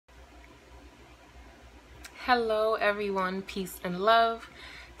Hello everyone, peace and love.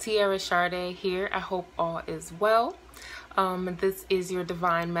 TiaraSharde here. I hope all is well. This is your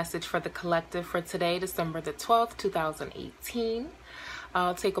divine message for the collective for today, December the 12th, 2018.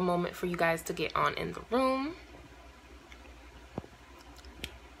 I'll take a moment for you guys to get on in the room.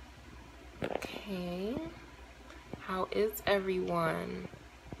 Okay. How is everyone?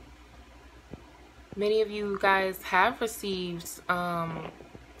 Many of you guys have received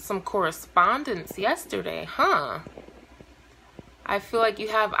some correspondence yesterday, huh? I feel like you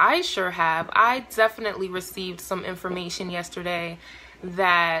have. I sure have. I definitely received some information yesterday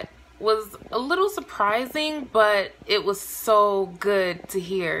that was a little surprising, but it was so good to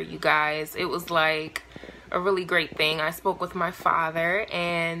hear, you guys. It was like a really great thing. I spoke with my father,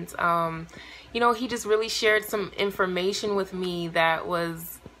 and you know, he just really shared some information with me that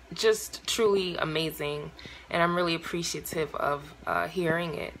was just truly amazing, and I'm really appreciative of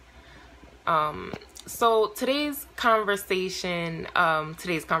hearing it. So today's divine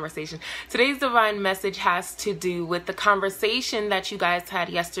message has to do with the conversation that you guys had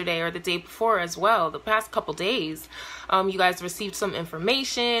yesterday or the day before as well. The past couple days, you guys received some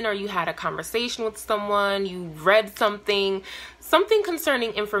information, or you had a conversation with someone, you read something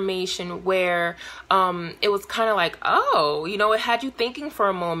concerning information where it was kind of like, oh, you know, it had you thinking for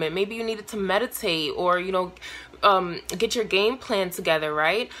a moment. Maybe you needed to meditate, or, you know, get your game plan together,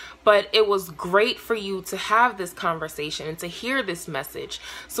 right? But it was great for you to have this conversation and to hear this message.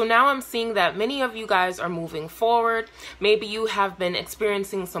 So now I'm seeing that many of you guys are moving forward. Maybe you have been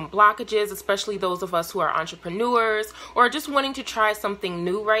experiencing some blockages, especially those of us who are entrepreneurs or just wanting to try something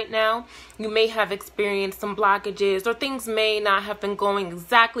new right now. You may have experienced some blockages, or things may not have been going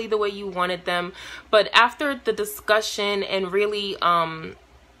exactly the way you wanted them. But after the discussion and really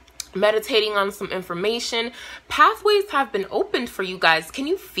meditating on some information, pathways have been opened for you guys. Can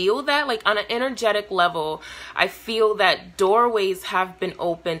you feel that? Like, on an energetic level, I feel that doorways have been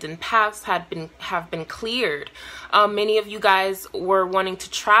opened and paths have been cleared. Many of you guys were wanting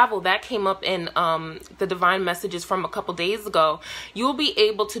to travel. That came up in the divine messages from a couple days ago. You'll be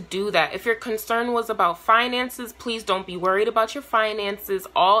able to do that. If your concern was about finances, please don't be worried about your finances.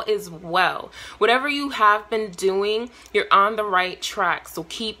 All is well. Whatever you have been doing, you're on the right track. So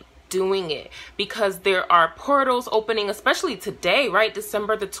keep doing it, because there are portals opening, especially today, right?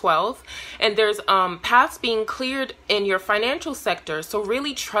 December the 12th, and there's paths being cleared in your financial sector. So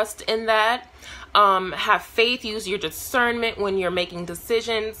really trust in that. Have faith, use your discernment when you're making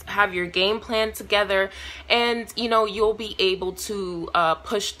decisions, have your game plan together, and you know, you'll be able to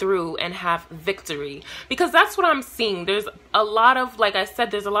push through and have victory, because that's what I'm seeing. There's a lot of, like I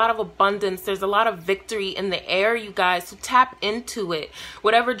said, there's a lot of abundance, there's a lot of victory in the air, you guys. So tap into it.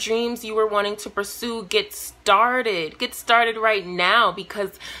 Whatever dreams you were wanting to pursue, get started right now,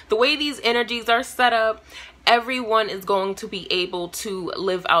 because the way these energies are set up, everyone is going to be able to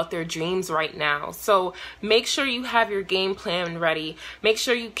live out their dreams right now. So make sure you have your game plan ready. Make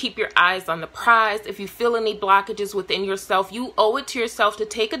sure you keep your eyes on the prize. If you feel any blockages within yourself, you owe it to yourself to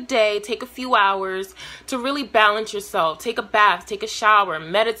take a day, take a few hours to really balance yourself. Take a bath, take a shower,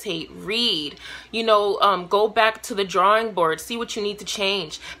 meditate, read, you know, go back to the drawing board, see what you need to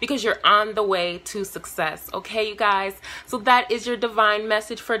change, because you're on the way to success. Okay, you guys? So that is your divine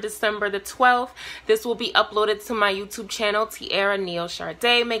message for December the 12th. This will be uploaded to my YouTube channel,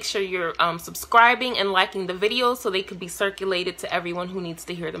 TiaraSharde. Make sure you're subscribing and liking the videos so they could be circulated to everyone who needs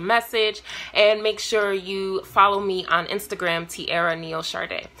to hear the message. And make sure you follow me on Instagram,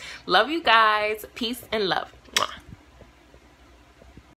 TiaraSharde. Love you guys. Peace and love. Mwah.